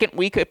 second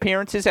week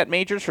appearances at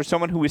majors for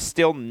someone who is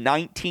still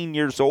 19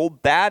 years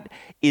old. That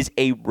is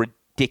a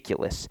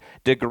ridiculous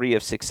degree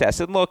of success.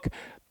 And look,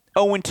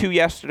 0-2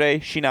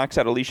 yesterday. She knocks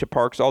out Alicia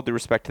Parks. All due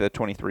respect to the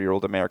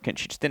 23-year-old American.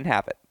 She just didn't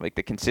have it. Like,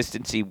 the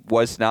consistency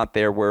was not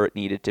there where it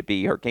needed to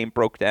be. Her game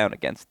broke down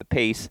against the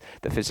pace,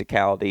 the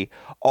physicality,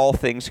 all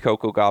things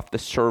Coco Gauff. The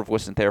serve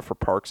wasn't there for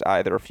Parks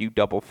either. A few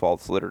double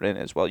faults littered in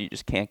as well. You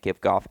just can't give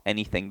Gauff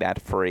anything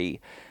that free.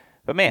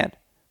 But man,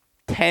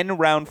 10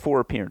 round 4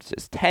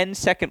 appearances, 10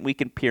 second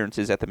week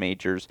appearances at the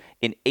majors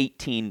in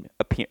 18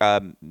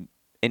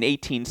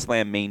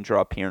 slam main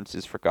draw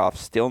appearances for Gauff.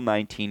 Still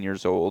 19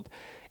 years old.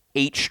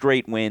 8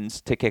 straight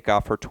wins to kick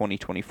off her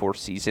 2024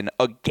 season.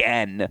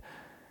 Again,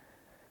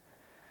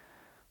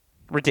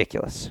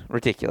 ridiculous.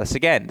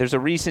 Again, there's a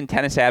reason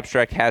Tennis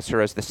Abstract has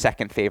her as the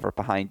second favorite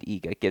behind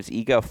Iga. It gives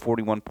Iga a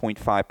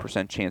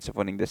 41.5% chance of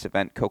winning this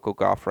event. Coco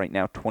Gauff right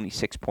now,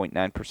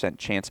 26.9%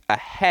 chance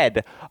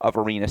ahead of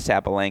Aryna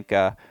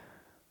Sabalenka.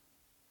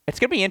 It's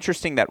going to be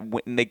interesting that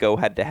when they go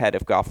head-to-head,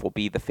 if Gauff will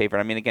be the favorite.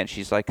 I mean, again,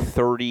 she's like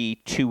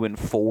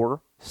 32-4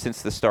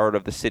 since the start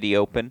of the City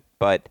Open,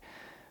 but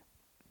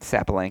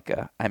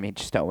Sabalenka, I mean,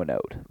 just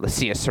 0-0'd.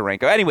 Lucia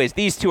Sarenko. Anyways,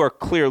 these two are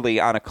clearly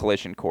on a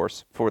collision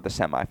course for the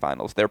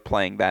semifinals. They're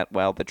playing that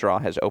well. The draw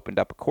has opened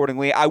up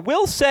accordingly. I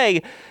will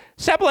say,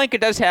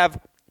 Sabalenka does have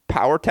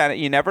power tennis.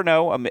 You never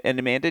know. And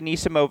Amanda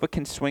Anisimova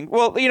can swing.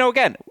 Well,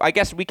 again, I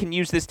guess we can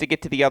use this to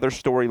get to the other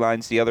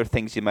storylines, the other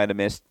things you might have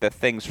missed, the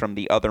things from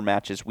the other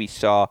matches we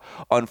saw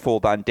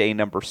unfold on day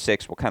number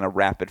 6. We'll kind of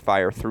rapid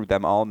fire through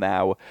them all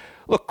now.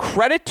 Look,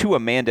 credit to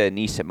Amanda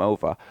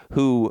Anisimova,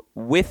 who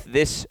with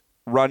this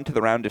run to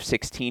the round of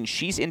 16,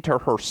 she's into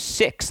her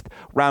 6th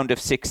round of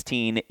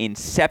 16 in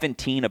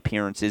 17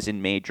 appearances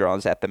in May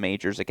draws at the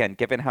majors. Again,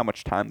 given how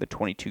much time the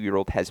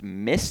 22-year-old has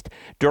missed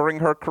during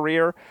her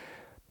career,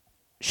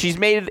 she's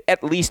made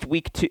at least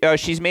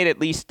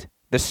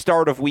the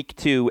start of week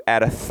 2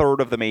 at a third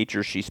of the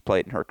majors she's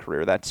played in her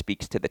career. That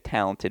speaks to the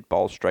talented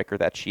ball striker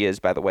that she is.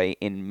 By the way,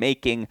 in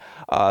making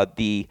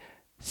the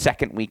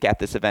second week at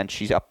this event,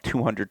 she's up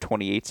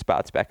 228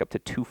 spots, back up to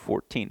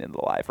 214 in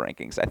the live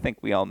rankings. I think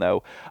we all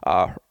know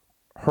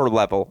her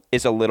level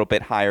is a little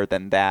bit higher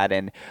than that.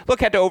 And look,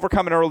 had to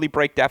overcome an early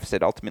break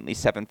deficit, ultimately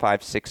 7-5,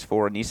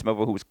 6-4.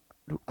 Anisimova, who was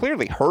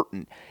clearly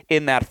hurting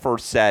in that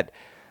first set,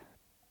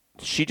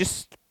 she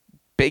just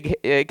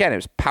it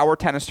was power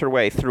tennis her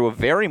way through a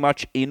very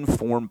much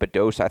in-form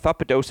Badosa. I thought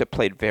Badosa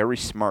played very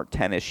smart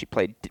tennis. She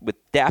played with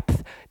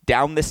depth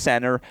down the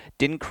center,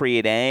 didn't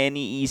create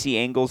any easy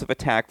angles of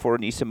attack for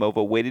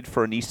Anisimova, waited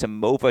for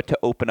Anisimova to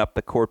open up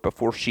the court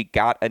before she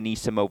got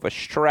Anisimova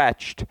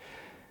stretched.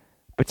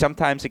 But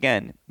sometimes,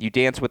 again, you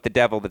dance with the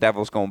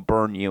devil's going to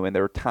burn you, and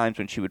there were times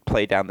when she would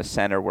play down the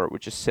center where it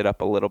would just sit up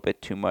a little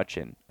bit too much,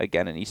 and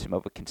again,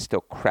 Anisimova can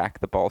still crack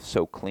the ball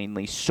so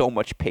cleanly, so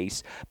much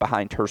pace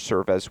behind her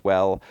serve as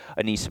well.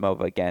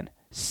 Anisimova, again,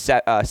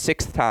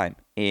 6th time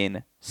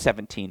in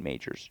 17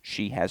 majors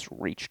she has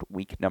reached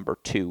week number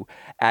 2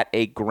 at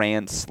a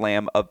Grand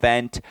Slam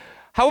event.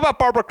 How about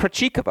Barbara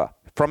Krejcikova?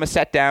 From a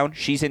set down,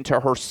 she's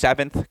into her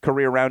 7th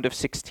career round of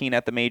 16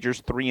 at the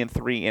majors,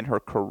 3-3 in her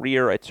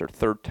career. It's her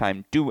 3rd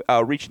time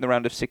reaching the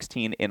round of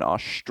 16 in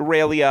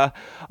Australia.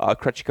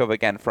 Krejcikova,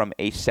 again, from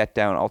a set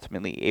down,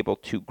 ultimately able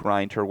to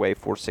grind her way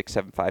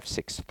 4-6,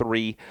 7-5,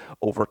 6-3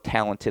 over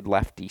talented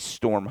lefty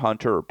Storm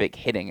Hunter.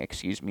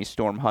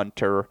 Storm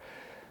Hunter.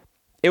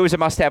 It was a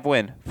must-have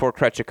win for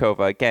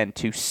Krejcikova, again,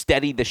 to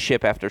steady the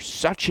ship after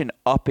such an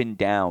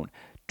up-and-down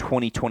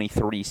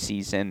 2023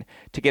 season,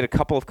 to get a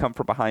couple of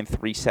come-from-behind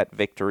 3-set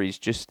victories.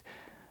 Just,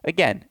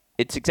 again,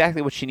 it's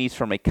exactly what she needs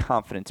from a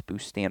confidence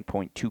boost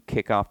standpoint to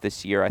kick off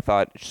this year. I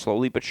thought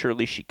slowly but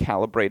surely she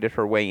calibrated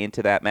her way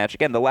into that match.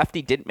 Again, the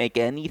lefty didn't make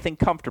anything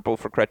comfortable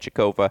for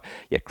Krejcikova,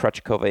 yet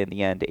Krejcikova in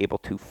the end able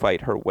to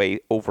fight her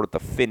way over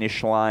the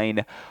finish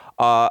line.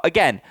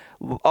 Again,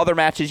 other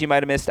matches you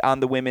might have missed on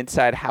the women's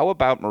side. How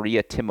about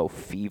Maria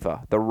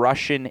Timofeeva, the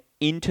Russian,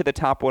 into the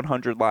top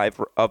 100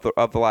 of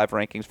the live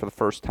rankings for the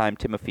first time?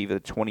 Timofeeva, the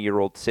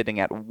 20-year-old, sitting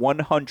at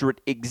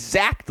 100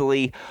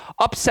 exactly,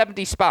 up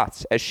 70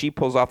 spots as she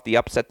pulls off the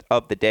upset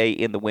of the day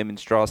in the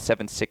women's draw,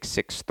 7-6,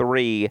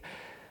 6-3.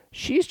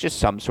 She's just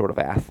some sort of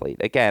athlete.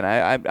 Again,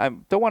 I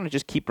don't want to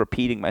just keep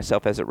repeating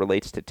myself as it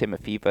relates to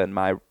Timofeeva and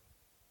my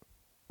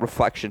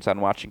reflections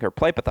on watching her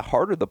play, but the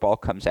harder the ball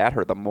comes at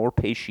her, the more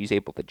pace she's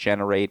able to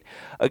generate.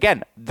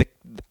 Again,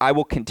 I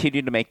will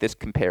continue to make this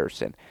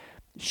comparison.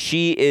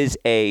 She is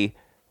a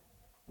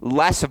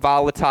less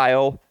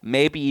volatile,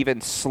 maybe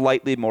even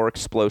slightly more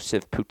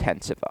explosive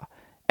Putintseva.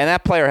 And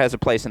that player has a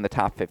place in the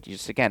top 50.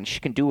 Just again, she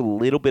can do a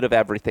little bit of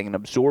everything and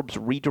absorbs,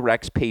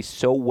 redirects pace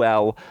so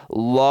well.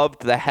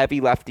 Loved the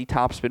heavy lefty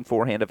topspin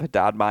forehand of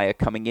Haddad Maia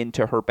coming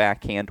into her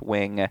backhand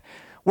wing.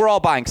 We're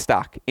all buying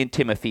stock in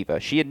Timofeeva.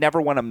 She had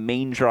never won a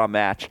main draw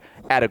match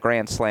at a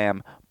Grand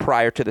Slam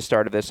prior to the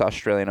start of this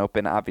Australian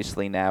Open.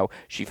 Obviously now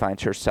she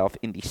finds herself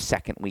in the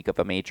second week of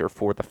a major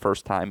for the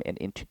first time and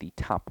into the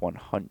top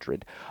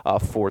 100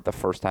 for the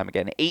first time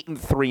again.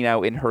 8-3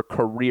 now in her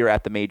career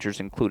at the majors,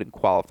 including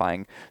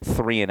qualifying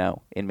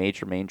 3-0 in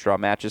major main draw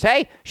matches.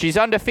 Hey, she's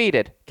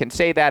undefeated. Can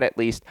say that at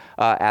least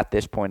at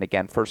this point.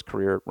 Again, first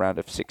career round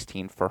of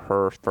 16 for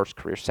her, first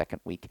career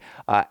second week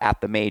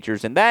at the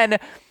majors. And then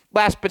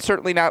last but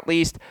certainly not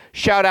least,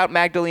 shout out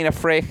Magdalena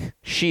Frech.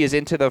 She is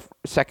into the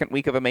second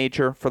week of a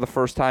major for the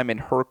first time in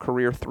her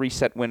career.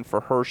 3-set win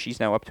for her. She's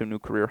now up to a new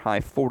career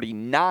high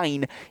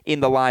 49 in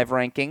the live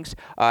rankings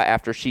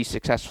after she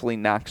successfully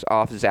knocks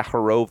off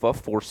Zakharova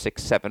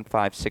 4-6, 7-5,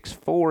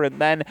 6-4. And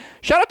then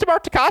shout out to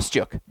Marta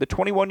Kostyuk, the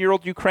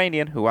 21-year-old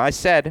Ukrainian who I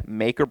said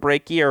make or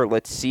break year.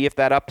 Let's see if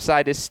that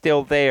upside is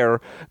still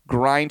there.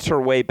 Grinds her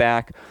way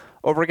back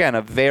over again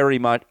a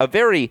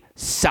very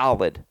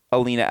solid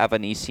Alina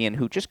Avanesian,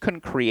 who just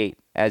couldn't create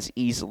as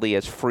easily,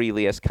 as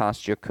freely as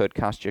Kostyuk could.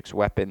 Kostyuk's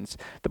weapons,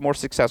 the more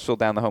successful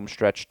down the home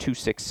stretch,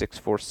 2-6,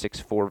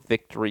 6-4, 6-4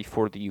 victory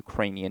for the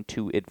Ukrainian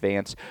to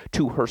advance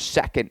to her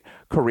second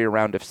career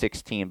round of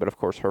 16, but of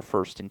course her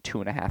first in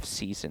 2.5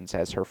 seasons,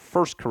 as her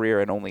first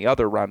career and only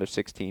other round of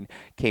 16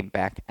 came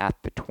back at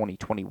the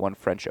 2021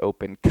 French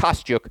Open.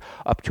 Kostyuk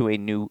up to a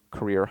new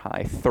career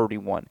high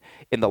 31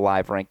 in the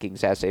live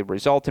rankings as a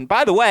result. And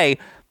by the way,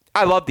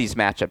 I love these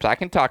matchups. I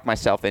can talk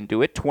myself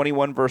into it.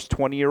 21 versus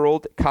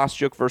 20-year-old,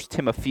 Kostyuk versus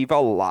Timofeeva. A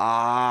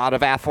lot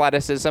of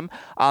athleticism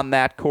on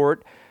that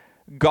court.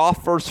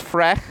 Gauff versus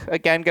Frech.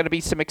 Again, going to be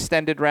some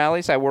extended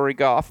rallies. I worry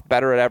Gauff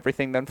better at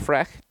everything than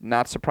Frech.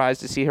 Not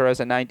surprised to see her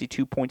as a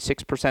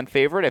 92.6%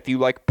 favorite. If you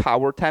like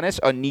power tennis,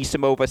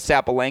 Anisimova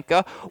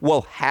Sabalenka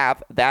will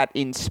have that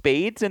in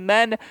spades. And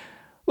then,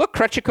 look,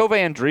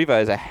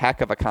 Krejcikova-Andreeva is a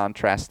heck of a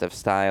contrast of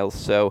styles.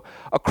 So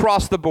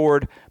across the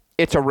board,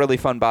 it's a really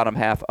fun bottom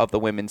half of the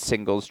women's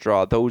singles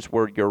draw. Those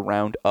were your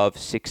round of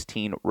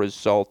 16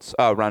 results.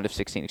 Those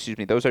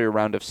are your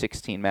round of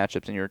 16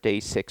 matchups in your day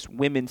 6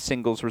 women's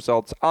singles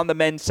results. On the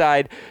men's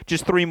side,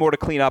 just 3 more to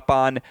clean up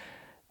on.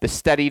 The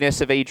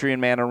steadiness of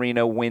Adrian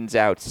Mannarino wins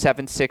out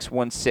 7-6,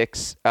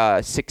 1-6,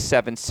 6-7,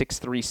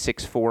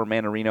 6-3, 6-4.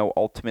 Mannarino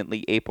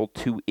ultimately able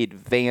to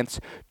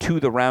advance to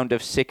the round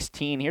of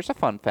 16. Here's a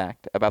fun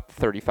fact about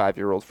the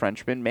 35-year-old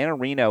Frenchman.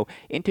 Mannarino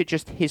into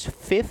just his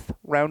 5th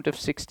round of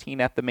 16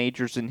 at the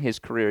majors in his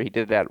career. He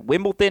did it at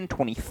Wimbledon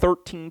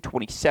 2013,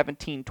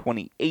 2017,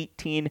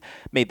 2018.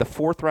 Made the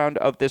 4th round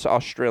of this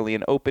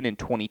Australian Open in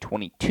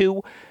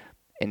 2022.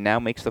 And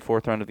now makes the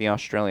 4th round of the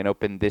Australian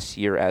Open this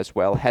year as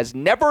well. Has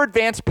never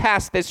advanced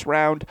past this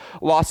round.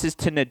 Losses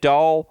to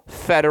Nadal,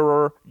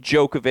 Federer,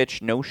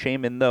 Djokovic. No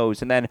shame in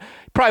those. And then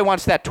probably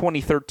wants that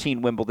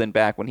 2013 Wimbledon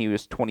back when he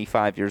was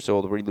 25 years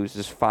old, where he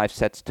loses 5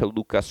 sets to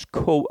Lukas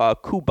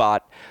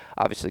Kubat.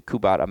 Obviously,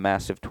 Kubat, a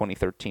massive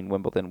 2013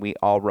 Wimbledon we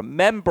all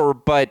remember.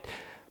 But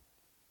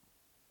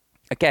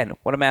again,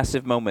 what a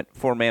massive moment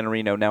for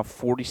Mannarino. Now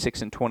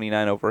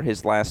 46-29 over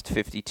his last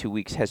 52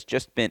 weeks.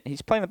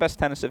 He's playing the best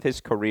tennis of his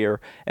career,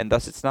 and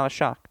thus it's not a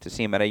shock to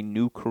see him at a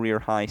new career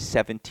high,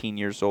 17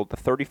 years old. The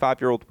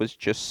 35-year-old was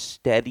just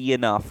steady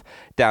enough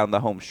down the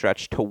home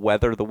stretch to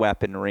weather the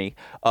weaponry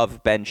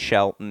of Ben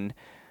Shelton.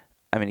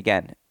 I mean,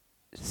 again,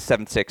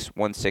 7-6, 1-6,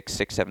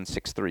 6-7,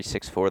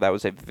 6-3, 6-4. That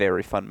was a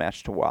very fun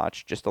match to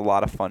watch. Just a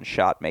lot of fun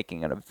shot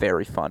making and a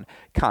very fun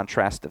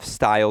contrast of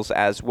styles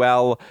as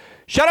well.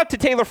 Shout out to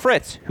Taylor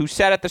Fritz, who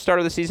said at the start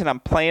of the season, I'm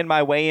playing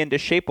my way into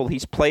shape. Well,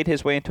 he's played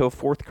his way into a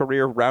 4th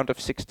career round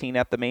of 16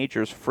 at the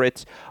majors.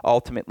 Fritz,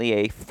 ultimately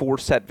a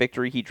 4-set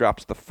victory. He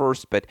drops the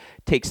first, but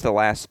takes the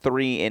last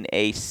 3 in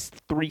a 3-6,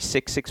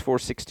 6-4,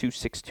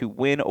 6-2, 6-2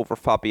 win over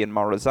Fabian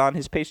Marazan.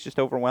 His pace just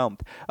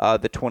overwhelmed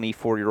the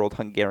 24-year-old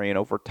Hungarian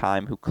over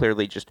time, who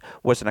clearly just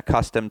wasn't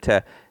accustomed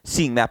to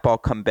seeing that ball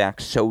come back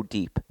so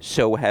deep,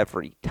 so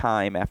heavy,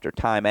 time after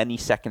time. Any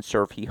second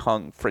serve he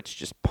hung, Fritz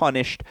just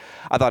punished.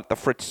 I thought the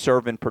Fritz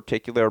serve in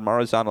particular,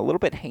 Marazan a little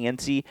bit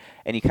handsy,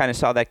 and you kind of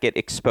saw that get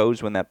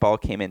exposed when that ball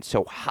came in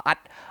so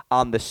hot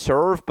on the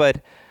serve.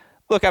 But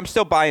look, I'm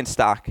still buying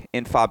stock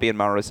in Fabian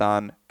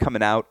Marazan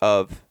coming out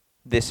of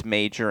this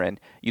major, and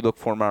you look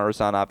for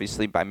Marozsan,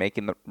 obviously, by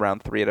making the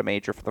round 3 at a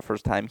major for the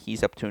first time.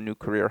 He's up to a new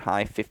career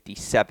high,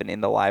 57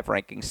 in the live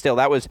ranking. Still,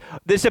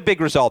 this is a big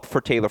result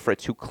for Taylor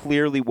Fritz, who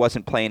clearly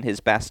wasn't playing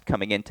his best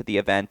coming into the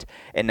event,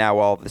 and now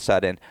all of a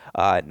sudden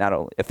not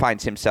only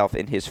finds himself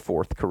in his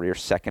 4th career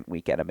second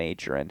week at a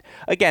major, and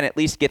again, at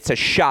least gets a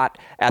shot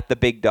at the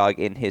big dog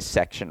in his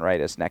section,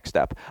 right? As next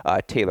up,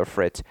 Taylor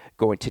Fritz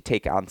going to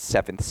take on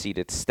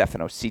 7th-seeded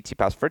Stefano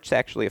Tsitsipas. Fritz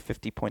actually a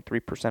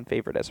 50.3%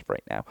 favorite as of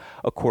right now,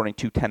 according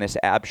to Tennis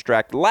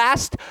Abstract.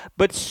 Last,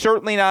 but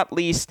certainly not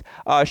least,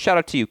 shout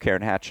out to you,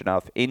 Karen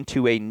Khachanov,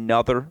 into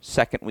another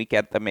second week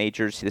at the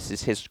majors. This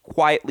is his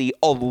quietly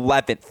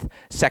 11th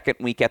second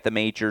week at the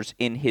majors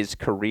in his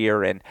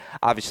career, and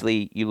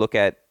obviously you look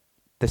at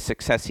the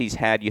success he's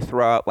had. You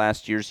throw out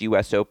last year's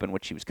U.S. Open,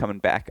 which he was coming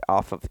back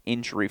off of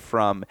injury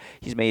from.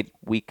 He's made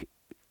week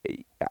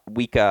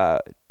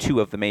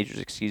 2 of the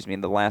majors,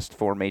 in the last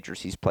 4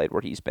 majors he's played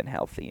where he's been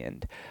healthy,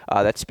 and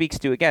that speaks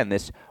to, again,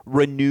 this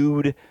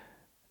renewed,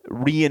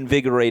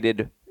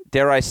 reinvigorated,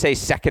 dare I say,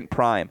 second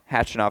prime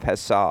Khachanov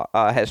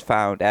has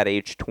found at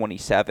age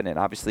 27, and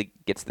obviously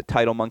gets the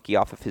title monkey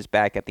off of his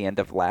back at the end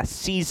of last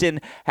season.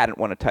 Hadn't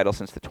won a title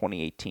since the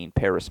 2018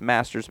 Paris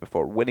Masters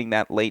before winning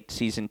that late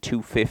season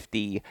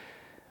 250.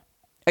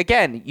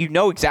 Again, you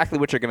know exactly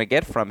what you're going to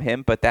get from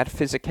him, but that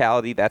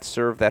physicality, that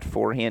serve, that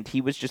forehand,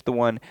 he was just the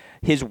one.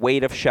 His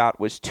weight of shot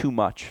was too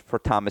much for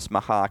Thomas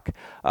Mahak,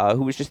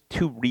 who was just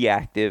too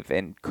reactive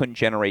and couldn't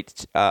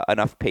generate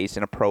enough pace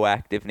in a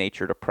proactive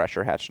nature to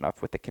pressure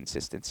Khachanov with the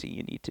consistency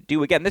you need to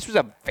do. Again, this was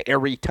a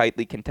very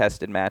tightly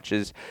contested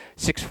matches,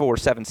 6-4,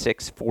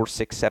 7-6,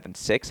 4-6,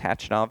 7-6.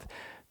 Khachanov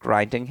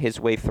grinding his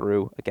way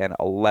through, again,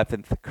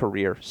 11th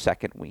career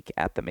second week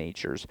at the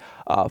majors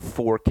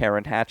for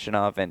Karen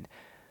Khachanov. And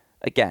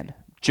again,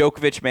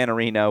 Djokovic,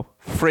 Mannarino,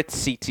 Fritz,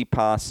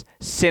 Tsitsipas,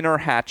 Sinner,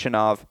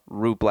 Khachanov,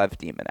 Rublev,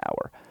 de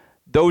Minaur.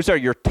 Those are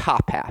your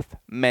top half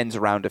men's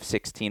round of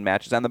 16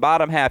 matches. On the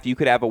bottom half, you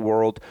could have a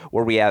world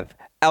where we have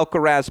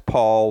Alcaraz,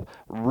 Paul,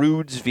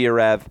 Ruud,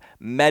 Zverev,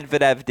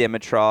 Medvedev,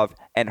 Dimitrov,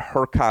 and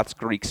Hurkacz,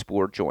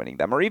 Griekspoor joining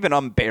them, or even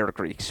Humbert,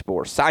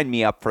 Griekspoor. Sign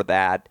me up for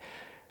that.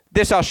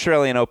 This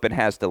Australian Open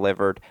has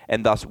delivered,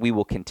 and thus we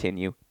will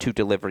continue to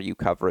deliver you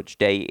coverage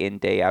day in,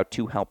 day out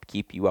to help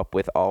keep you up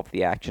with all of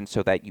the action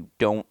so that you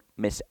don't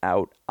miss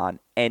out on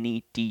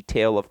any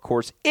detail. Of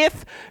course,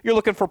 if you're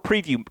looking for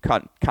preview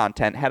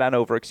content, head on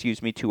over,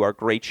 to our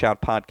Great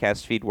Shot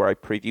podcast feed where I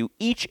preview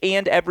each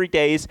and every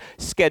day's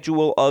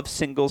schedule of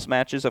singles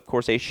matches. Of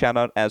course, a shout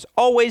out, as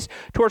always,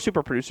 to our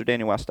super producer,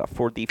 Daniel Westoff,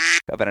 for the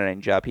of an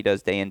editing job he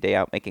does day in, day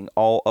out, making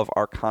all of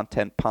our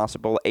content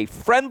possible. A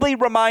friendly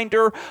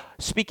reminder,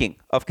 speaking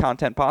of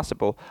content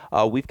possible,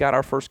 we've got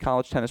our first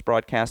college tennis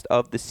broadcast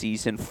of the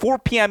season. 4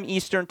 p.m.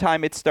 Eastern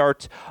time it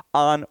starts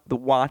on the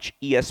Watch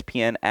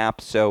ESPN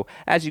app. So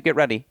as you get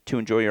ready to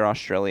enjoy your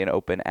Australian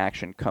Open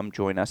action, come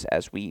join us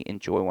as we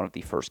enjoy one of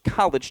the first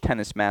college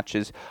tennis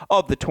matches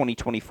of the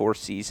 2024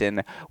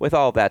 season. With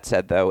all that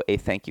said, though, a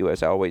thank you,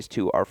 as always,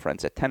 to our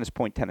friends at Tennis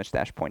Point,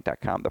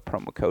 tennis-point.com. The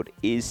promo code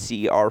is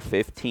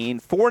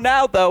CR15. For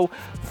now, though,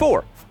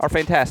 for our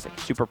fantastic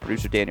super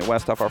producer, Daniel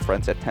Westoff, our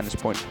friends at Tennis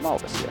Point, from all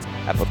of us here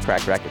at both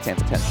Crack Rackets and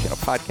the Tennis Channel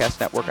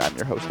Podcast Network, I'm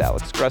your host,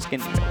 Alex Gruskin.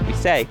 You know what we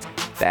say,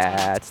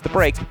 that's the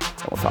break, and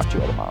we'll talk to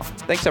you all tomorrow.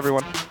 Thanks,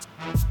 everyone.